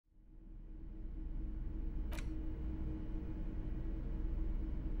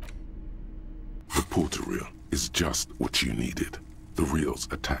porter reel is just what you needed. The reels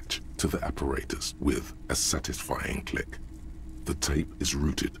attach to the apparatus with a satisfying click. The tape is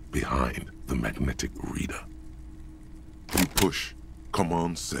routed behind the magnetic reader. You push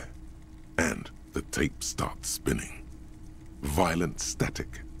Command set, and the tape starts spinning. Violent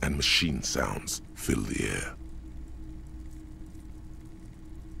static and machine sounds fill the air.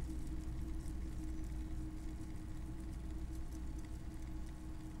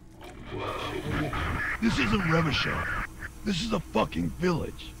 This isn't Revachol. This is a fucking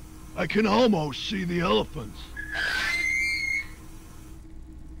village. I can almost see the elephants.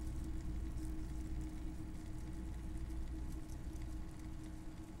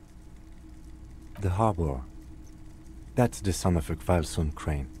 The harbor. That's the son of a Kvalson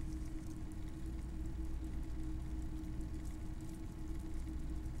crane.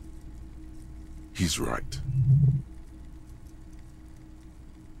 He's right.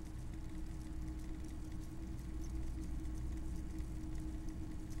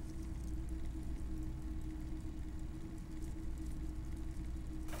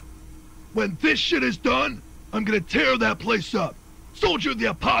 When this shit is done, I'm gonna tear that place up. Soldier of the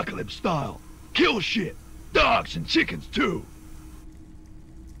Apocalypse style. Kill shit. Dogs and chickens too.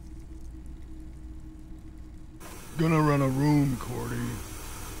 Gonna run a room, Cordy.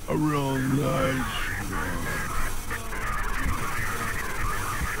 A real nice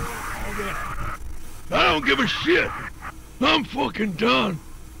one. I don't give a shit. I'm fucking done.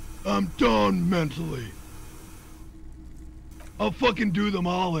 I'm done mentally. I'll fucking do them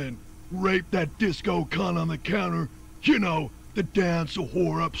all in. Rape that disco cunt on the counter. You know, the dance a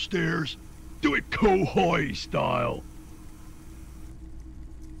whore upstairs. Do it Kohoi style.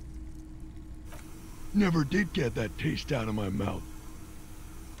 Never did get that taste out of my mouth.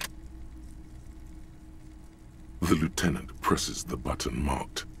 The lieutenant presses the button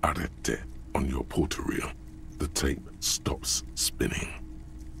marked Arrête on your porter reel. The tape stops spinning.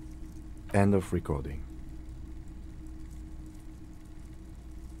 End of recording.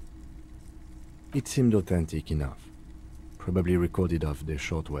 It seemed authentic enough. Probably recorded off the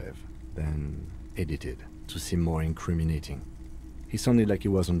shortwave, then edited to seem more incriminating. He sounded like he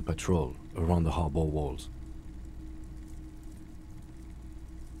was on patrol around the harbor walls.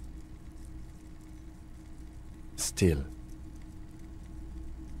 Still.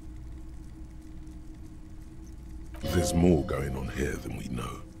 There's more going on here than we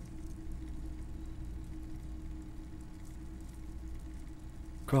know.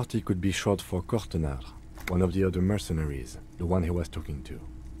 Corty could be short for Cortenard, one of the other mercenaries, the one he was talking to.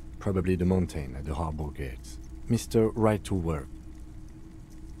 Probably the mountain at the harbor gates. Mr. Right to Work.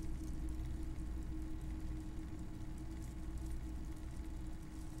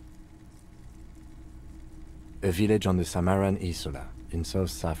 A village on the Samaran Isola, in South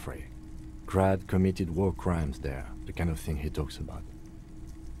Safre. Grad committed war crimes there, the kind of thing he talks about.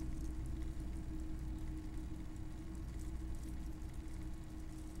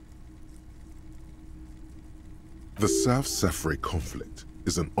 The South Safre conflict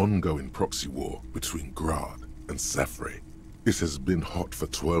is an ongoing proxy war between Grad and Safre. It has been hot for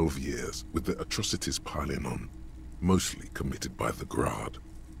 12 years, with the atrocities piling on, mostly committed by the Grad.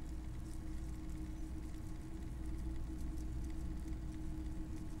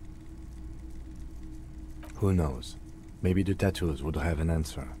 Who knows? Maybe the tattoos would have an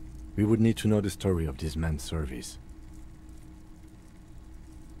answer. We would need to know the story of this man's service.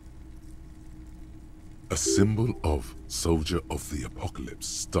 A symbol of soldier of the apocalypse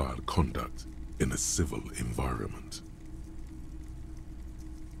style conduct in a civil environment.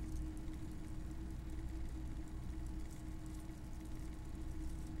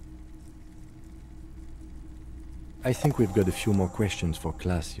 I think we've got a few more questions for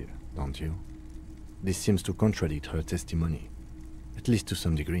Klaasje, don't you? This seems to contradict her testimony, at least to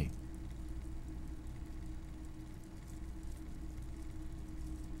some degree.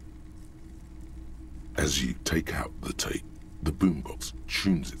 As you take out the tape, the boombox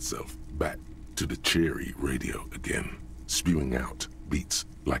tunes itself back to the cheery radio again, spewing out beats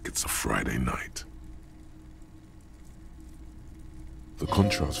like it's a Friday night. The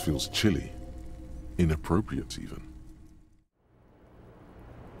contrast feels chilly, inappropriate even.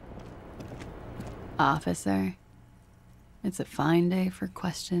 Officer, it's a fine day for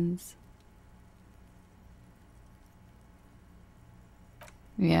questions.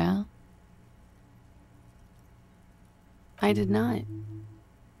 Yeah? I did not.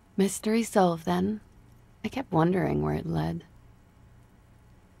 Mystery solved then. I kept wondering where it led.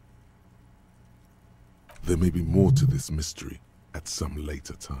 There may be more to this mystery at some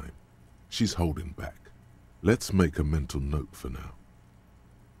later time. She's holding back. Let's make a mental note for now.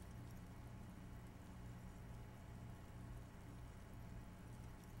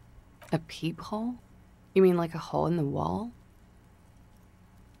 A peephole? You mean like a hole in the wall?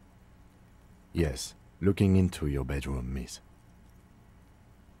 Yes, looking into your bedroom, miss.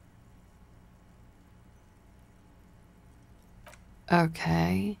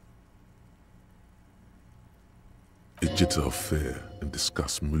 Okay. A jitter of fear and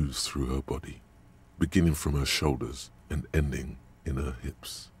disgust moves through her body, beginning from her shoulders and ending in her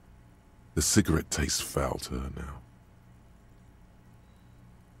hips. The cigarette tastes foul to her now.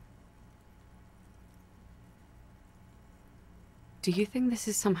 Do you think this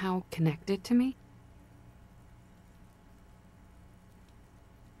is somehow connected to me?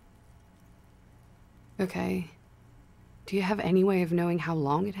 Okay. Do you have any way of knowing how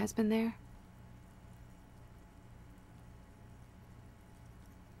long it has been there?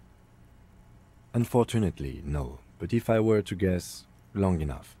 Unfortunately, no. But if I were to guess, long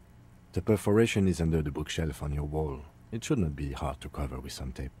enough. The perforation is under the bookshelf on your wall. It should not be hard to cover with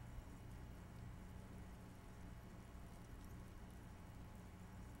some tape.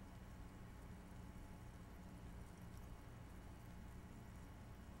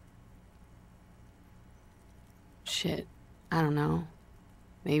 Shit. I don't know.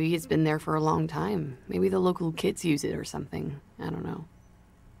 Maybe it's been there for a long time. Maybe the local kids use it or something. I don't know.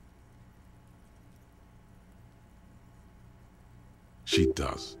 She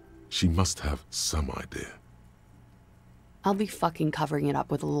does. She must have some idea. I'll be fucking covering it up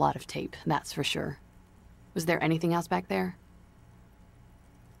with a lot of tape, that's for sure. Was there anything else back there?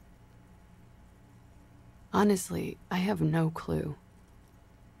 Honestly, I have no clue.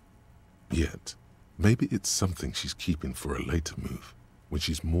 Yet, maybe it's something she's keeping for a later move, when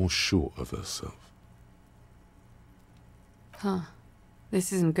she's more sure of herself. Huh.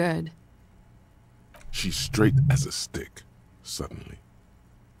 This isn't good. She's straight as a stick, suddenly.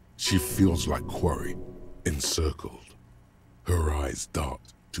 She feels like quarry, encircled. Her eyes dart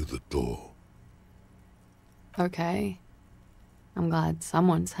to the door. Okay. I'm glad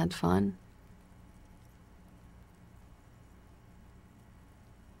someone's had fun.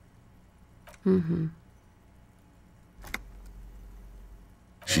 Mm-hmm.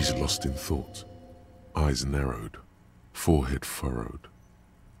 She's lost in thought, eyes narrowed, forehead furrowed.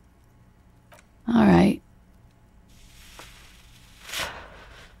 All right.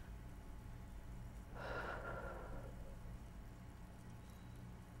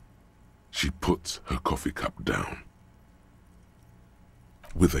 She puts her coffee cup down.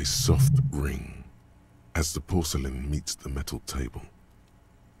 With a soft ring, as the porcelain meets the metal table.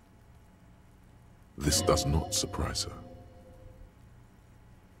 This does not surprise her.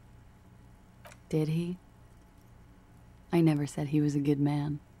 Did he? I never said he was a good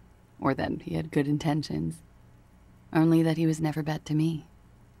man, or that he had good intentions. Only that he was never bad to me.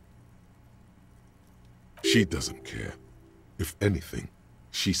 She doesn't care. If anything,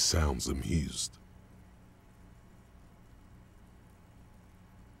 she sounds amused.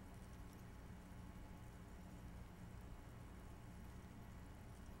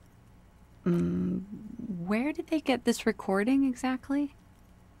 Where did they get this recording exactly?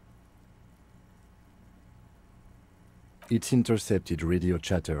 It's intercepted radio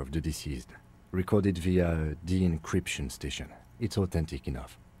chatter of the deceased, recorded via a de-encryption station. It's authentic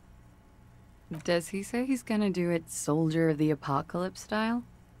enough. Does he say he's gonna do it Soldier of the Apocalypse style?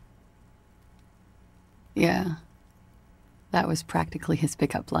 Yeah. That was practically his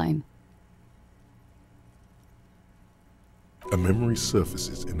pickup line. A memory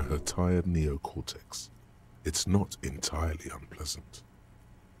surfaces in her tired neocortex. It's not entirely unpleasant.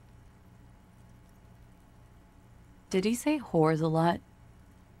 Did he say whores a lot?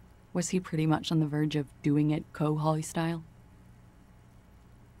 Was he pretty much on the verge of doing it Kohoi style?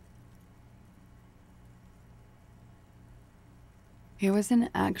 He wasn't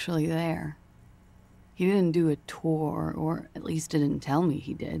actually there. He didn't do a tour, or at least didn't tell me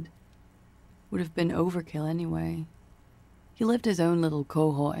he did. Would have been overkill anyway. He lived his own little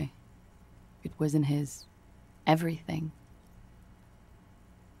Kohoi. It wasn't his everything.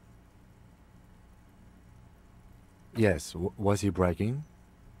 Yes, was he bragging?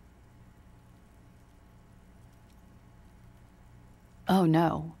 Oh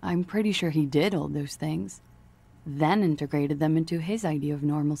no, I'm pretty sure he did all those things. Then integrated them into his idea of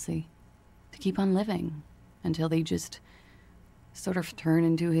normalcy. To keep on living. Until they just sort of turn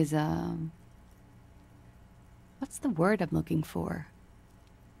into his, what's the word I'm looking for?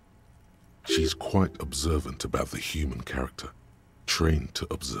 She's quite observant about the human character. Trained to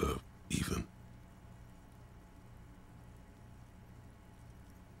observe, even.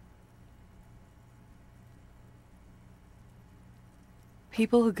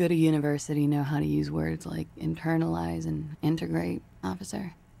 People who go to university know how to use words like internalize and integrate,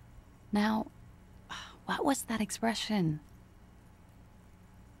 officer. Now, what was that expression?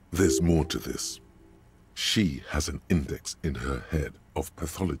 There's more to this. She has an index in her head of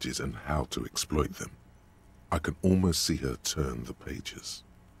pathologies and how to exploit them. I can almost see her turn the pages.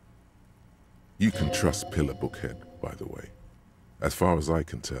 You can trust Pillar Bookhead, by the way. As far as I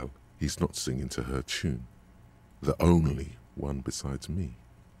can tell, he's not singing to her tune. The only one besides me.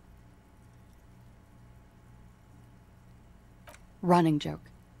 Running joke.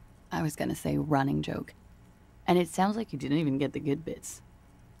 I was gonna say running joke. And it sounds like you didn't even get the good bits.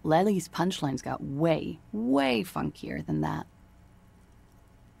 Lely's punchlines got way, way funkier than that.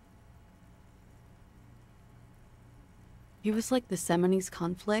 He was like the Seminoles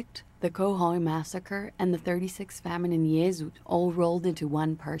conflict, the Khohoi massacre, and the 36 famine in Yezud all rolled into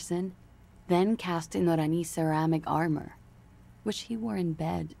one person, then cast in Orani ceramic armor, which he wore in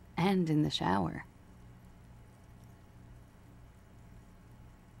bed and in the shower.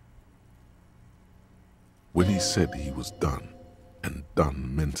 When he said he was done, and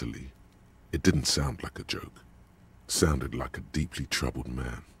done mentally, it didn't sound like a joke. Sounded like a deeply troubled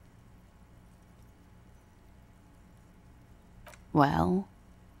man. Well,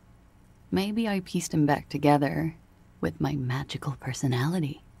 maybe I pieced him back together with my magical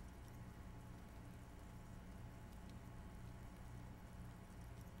personality.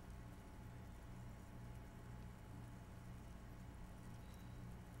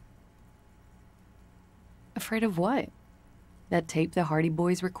 Afraid of what? That tape the Hardy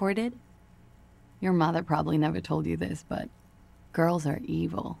Boys recorded? Your mother probably never told you this, but girls are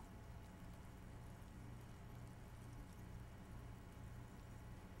evil.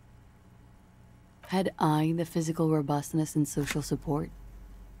 Had I the physical robustness and social support,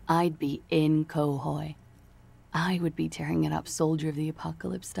 I'd be in Khohoi. I would be tearing it up Soldier of the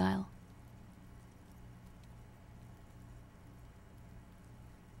Apocalypse style.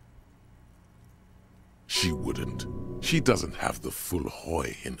 She wouldn't. She doesn't have the full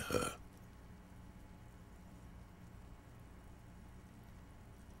Hoi in her.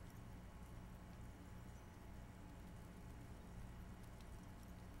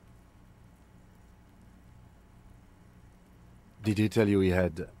 Did he tell you he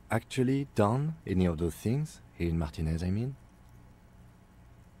had actually done any of those things? He and Martinez, I mean?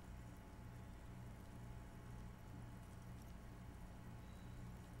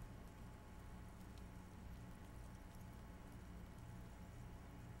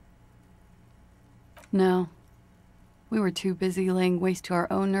 No. We were too busy laying waste to our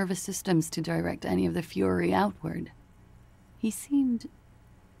own nervous systems to direct any of the fury outward. He seemed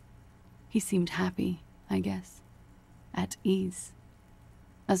happy, I guess. At ease.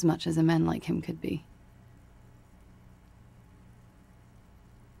 As much as a man like him could be.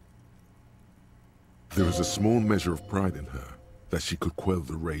 There is a small measure of pride in her that she could quell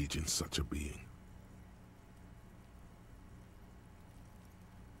the rage in such a being.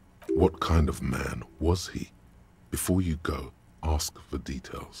 What kind of man was he? Before you go, ask for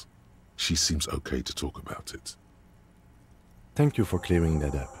details. She seems okay to talk about it. Thank you for clearing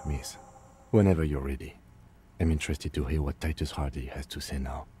that up, miss. Whenever you're ready. I'm interested to hear what Titus Hardy has to say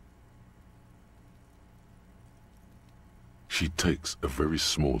now. She takes a very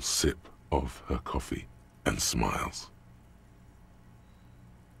small sip of her coffee and smiles.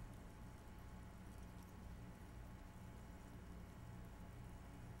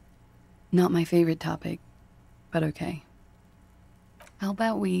 Not my favorite topic, but okay. How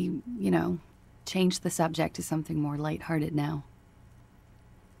about we, change the subject to something more lighthearted now?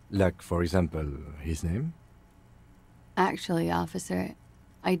 Like, for example, his name? Actually, officer,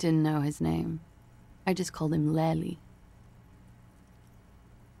 I didn't know his name. I just called him Lely.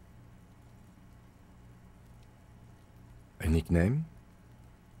 A nickname?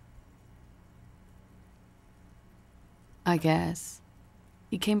 I guess.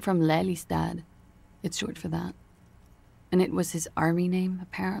 He came from Lelystad. It's short for that. And it was his army name,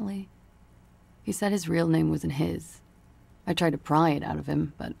 apparently. He said his real name wasn't his. I tried to pry it out of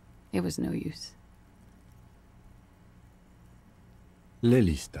him, but it was no use.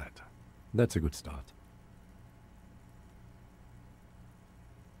 Lelystad. That's a good start.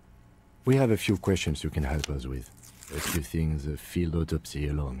 We have a few questions you can help us with. A few things a field autopsy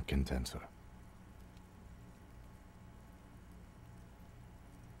alone can't answer.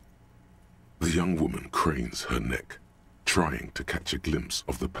 The young woman cranes her neck, trying to catch a glimpse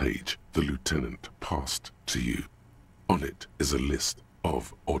of the page the lieutenant passed to you. On it is a list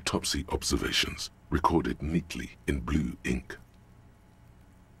of autopsy observations, recorded neatly in blue ink.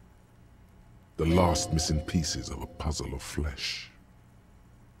 The last missing pieces of a puzzle of flesh.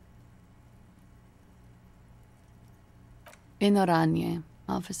 In Oranje,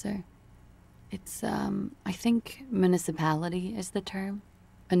 officer. It's, I think municipality is the term.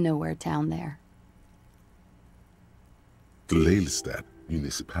 A nowhere town there. The Lelystad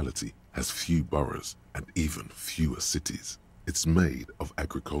municipality has few boroughs and even fewer cities. It's made of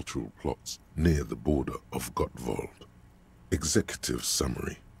agricultural plots near the border of Gottwald. Executive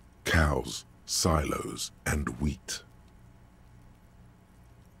summary: cows, silos, and wheat.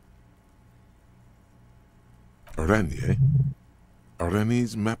 Oranje?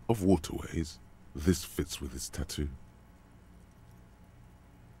 Oranje's map of waterways? This fits with his tattoo.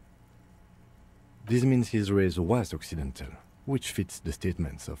 This means his race was Occidental, which fits the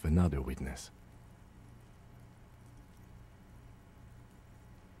statements of another witness.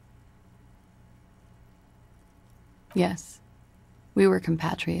 Yes, we were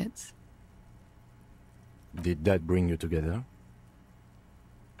compatriots. Did that bring you together?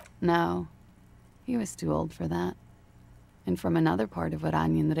 No, he was too old for that. And from another part of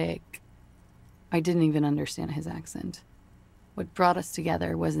Oranjenrijk. I didn't even understand his accent. What brought us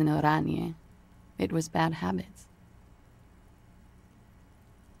together wasn't Oranje. It was bad habits.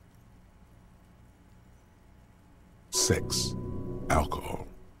 Sex, alcohol.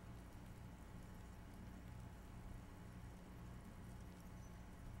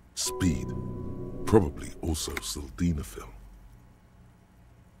 Speed, probably also sildenafil.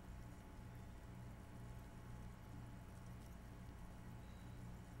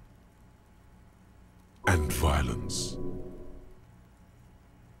 And violence.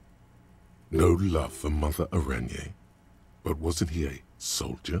 No love for Mother Oranje, but wasn't he a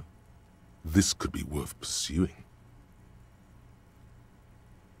soldier? This could be worth pursuing.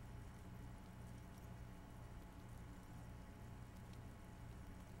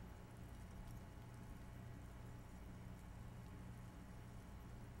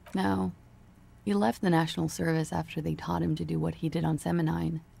 No, he left the National Service after they taught him to do what he did on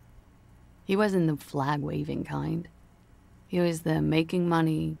Seminine. He wasn't the flag-waving kind. He was the making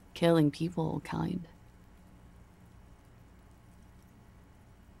money, killing people kind.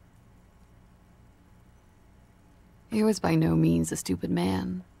 He was by no means a stupid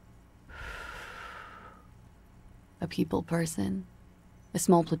man. A people person, a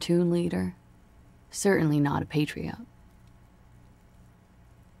small platoon leader, certainly not a patriot.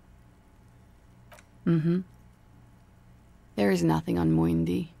 There is nothing on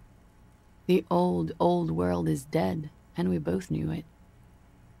Muindi. The old world is dead, and we both knew it.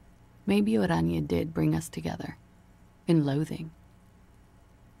 Maybe Oranje did bring us together, in loathing.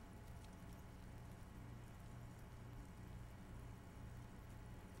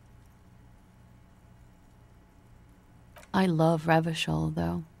 I love Revachol,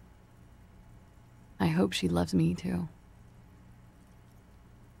 though. I hope she loves me, too.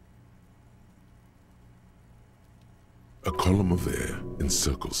 A column of air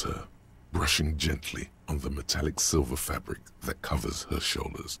encircles her, brushing gently on the metallic silver fabric that covers her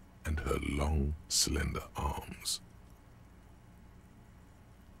shoulders and her long, slender arms.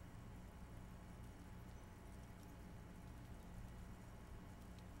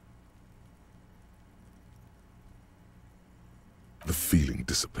 The feeling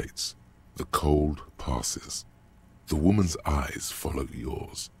dissipates. The cold passes. The woman's eyes follow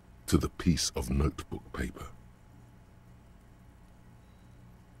yours to the piece of notebook paper.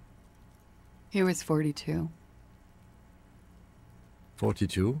 He was 42.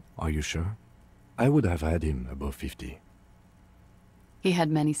 42? Are you sure? I would have had him above 50. He had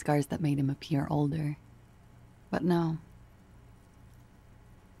many scars that made him appear older. But no.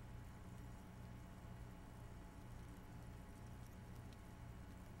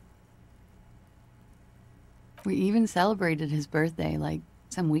 We even celebrated his birthday, like,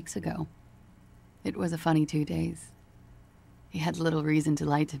 some weeks ago. It was a funny 2 days. He had little reason to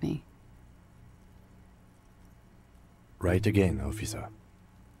lie to me. Right again, officer.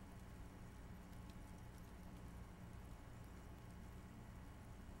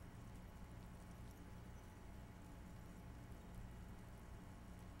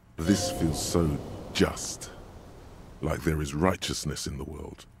 This feels so just, like there is righteousness in the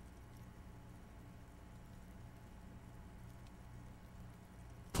world.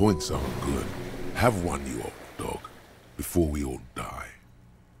 Points aren't good. Have one, you old dog, before we all die.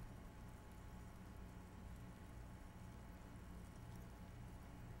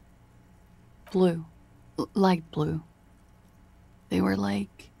 Blue. Light blue. They were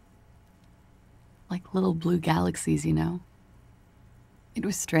like little blue galaxies, you know? It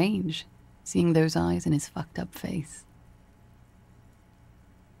was strange, seeing those eyes in his fucked up face.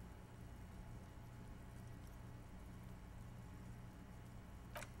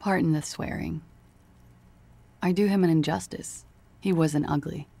 Pardon the swearing. I do him an injustice. He wasn't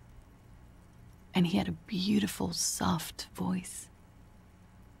ugly. And he had a beautiful, soft voice.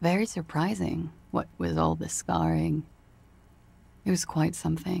 Very surprising, what with all the scarring. It was quite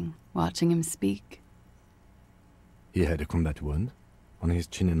something, watching him speak. He had a combat wound on his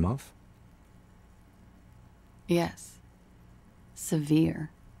chin and mouth? Yes.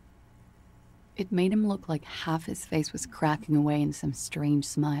 Severe. It made him look like half his face was cracking away in some strange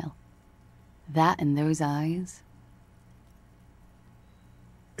smile. That and those eyes.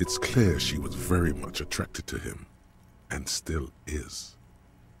 It's clear she was very much attracted to him, and still is.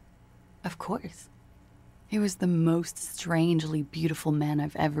 Of course. He was the most strangely beautiful man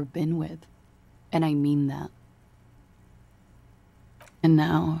I've ever been with. And I mean that. And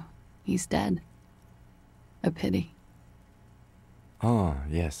now, he's dead. A pity. Ah,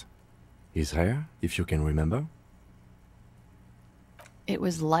 yes. His hair, if you can remember? It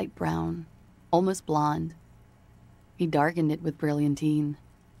was light brown, almost blonde. He darkened it with brilliantine,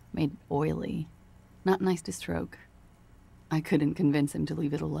 made it oily. Not nice to stroke. I couldn't convince him to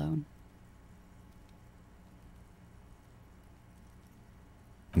leave it alone.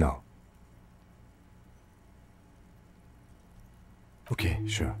 No. Okay,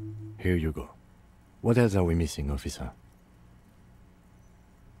 sure. Here you go. What else are we missing, officer?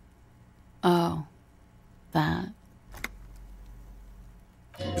 Oh, that.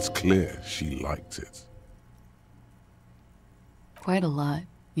 It's clear she liked it. Quite a lot,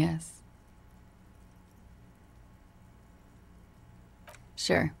 yes.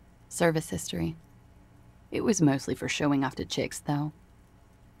 Sure, service history. It was mostly for showing off to chicks, though.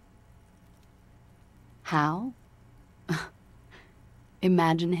 How?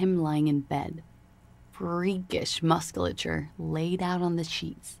 Imagine him lying in bed. Freakish musculature laid out on the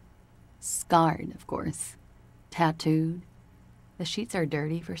sheets. Scarred, of course. Tattooed. The sheets are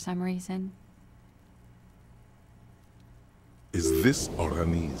dirty for some reason. Is this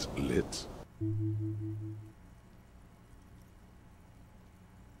Orani's lit?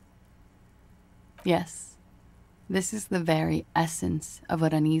 Yes. This is the very essence of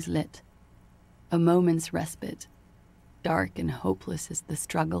Orani's lit. A moment's respite. Dark and hopeless as the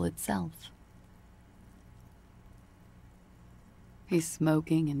struggle itself. He's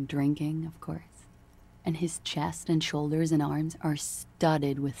smoking and drinking, of course. And his chest and shoulders and arms are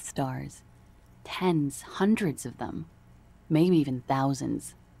studded with stars. Tens, hundreds of them. Maybe even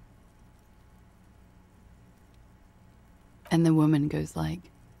thousands. And the woman goes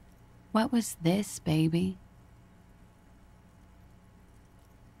like, "What was this, baby?"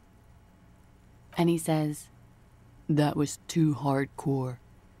 And he says, "That was too hardcore.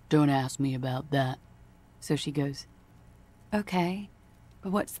 Don't ask me about that." So she goes, "Okay,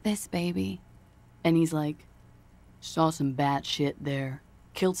 but what's this, baby?" And he's like, "Saw some bat shit there.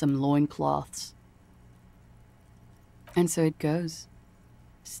 Killed some loincloths." And so it goes.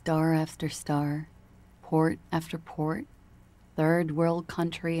 Star after star. Port after port. Third world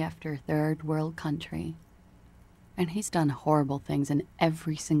country after third world country. And he's done horrible things in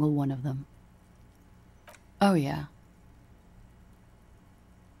every single one of them. Oh yeah.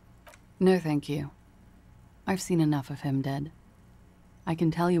 No thank you. I've seen enough of him dead. I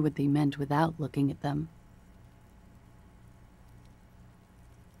can tell you what they meant without looking at them.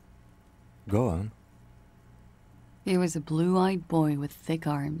 Go on. He was a blue-eyed boy with thick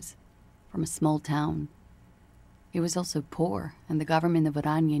arms, from a small town. He was also poor, and the government of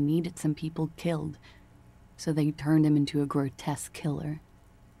Orania needed some people killed, so they turned him into a grotesque killer.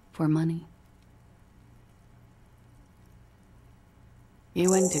 For money. He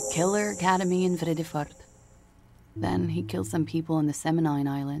went to Killer Academy in Vredefort. Then he killed some people on the Semenine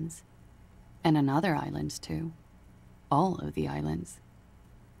Islands. And on other islands, too. All of the islands.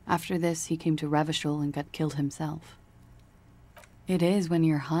 After this, he came to Revachol and got killed himself. It is when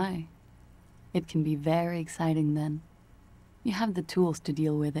you're high. It can be very exciting then. You have the tools to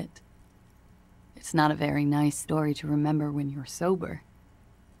deal with it. It's not a very nice story to remember when you're sober.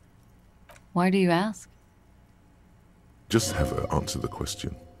 Why do you ask? Just have her answer the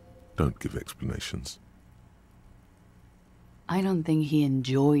question. Don't give explanations. I don't think he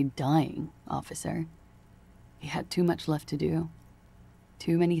enjoyed dying, officer. He had too much left to do.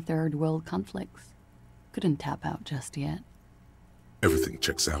 Too many third world conflicts. Couldn't tap out just yet. Everything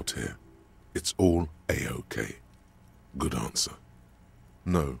checks out here. It's all A-OK. Good answer.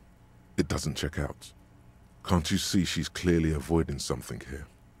 No, it doesn't check out. Can't you see she's clearly avoiding something here?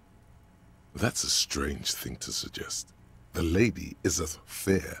 That's a strange thing to suggest. The lady is as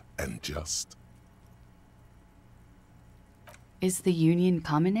fair and just. Is the Union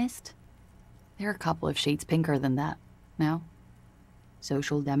communist? They're a couple of shades pinker than that, no?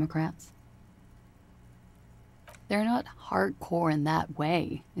 Social Democrats? They're not hardcore in that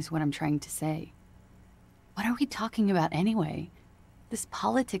way, is what I'm trying to say. What are we talking about anyway? This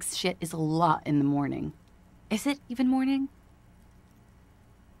politics shit is a lot in the morning. Is it even morning?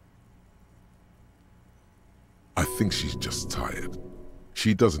 I think she's just tired.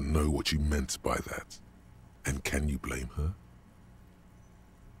 She doesn't know what you meant by that. And can you blame her?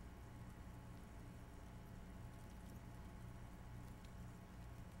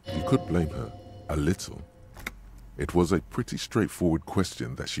 You could blame her, a little. It was a pretty straightforward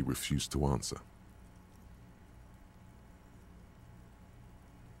question that she refused to answer.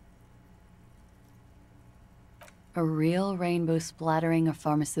 A real rainbow splattering of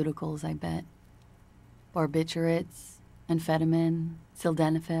pharmaceuticals, I bet. Barbiturates, amphetamine,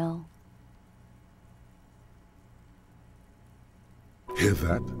 sildenafil. Hear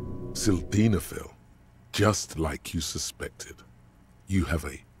that? Sildenafil. Just like you suspected. You have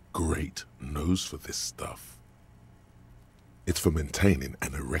a great nose for this stuff. It's for maintaining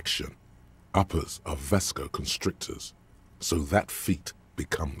an erection. Uppers are vasoconstrictors, so that feat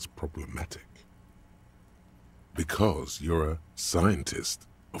becomes problematic. Because you're a scientist,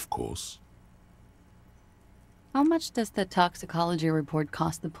 of course. How much does the toxicology report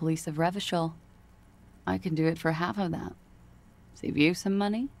cost the police of Revachol? I can do it for half of that. Save you some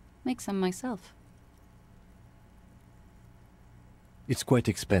money, make some myself. It's quite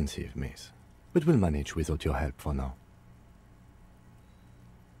expensive, miss, but we'll manage without your help for now.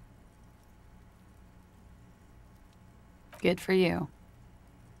 Good for you.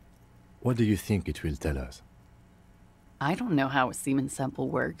 What do you think it will tell us? I don't know how a semen sample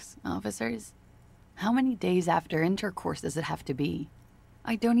works, officers. How many days after intercourse does it have to be?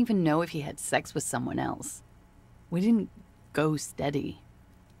 I don't even know if he had sex with someone else. We didn't go steady.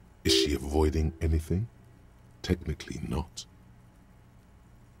 Is she avoiding anything? Technically not.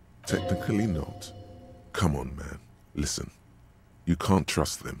 Technically not. Come on, man. Listen. You can't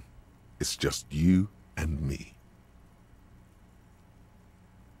trust them. It's just you and me.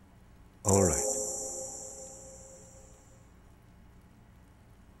 All right.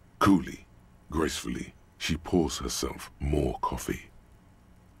 Coolly, gracefully, she pours herself more coffee.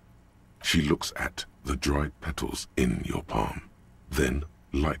 She looks at the dried petals in your palm, then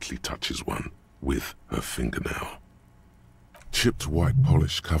lightly touches one with her fingernail. Chipped white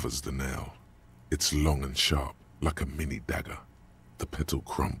polish covers the nail. It's long and sharp, like a mini dagger. The petal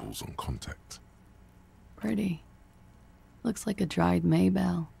crumbles on contact. Pretty. Looks like a dried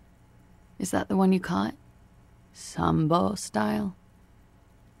maybell. Is that the one you caught? Sambo style?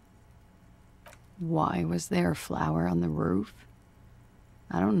 Why was there a flower on the roof?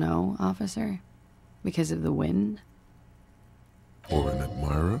 I don't know, officer. Because of the wind? Or an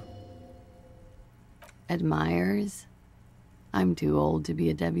admirer? Admires? I'm too old to be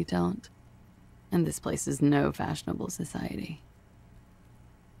a debutante. And this place is no fashionable society.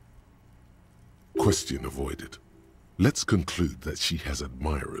 Question avoided. Let's conclude that she has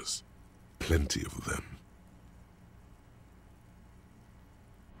admirers. Plenty of them.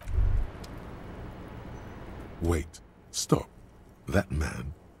 Wait, stop. That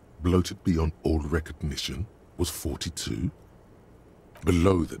man, bloated beyond all recognition, was 42?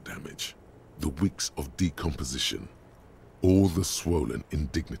 Below the damage, the weeks of decomposition, all the swollen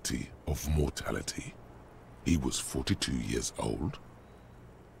indignity of mortality. He was 42 years old?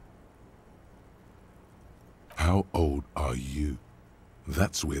 How old are you?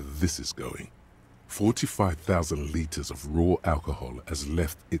 That's where this is going. 45,000 liters of raw alcohol has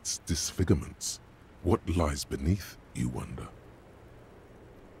left its disfigurements. What lies beneath, you wonder?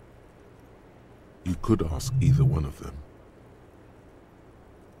 You could ask either one of them.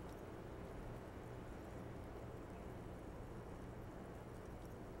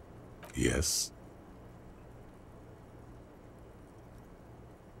 Yes?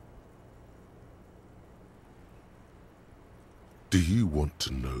 Do you want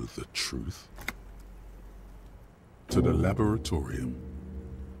to know the truth? To the laboratorium.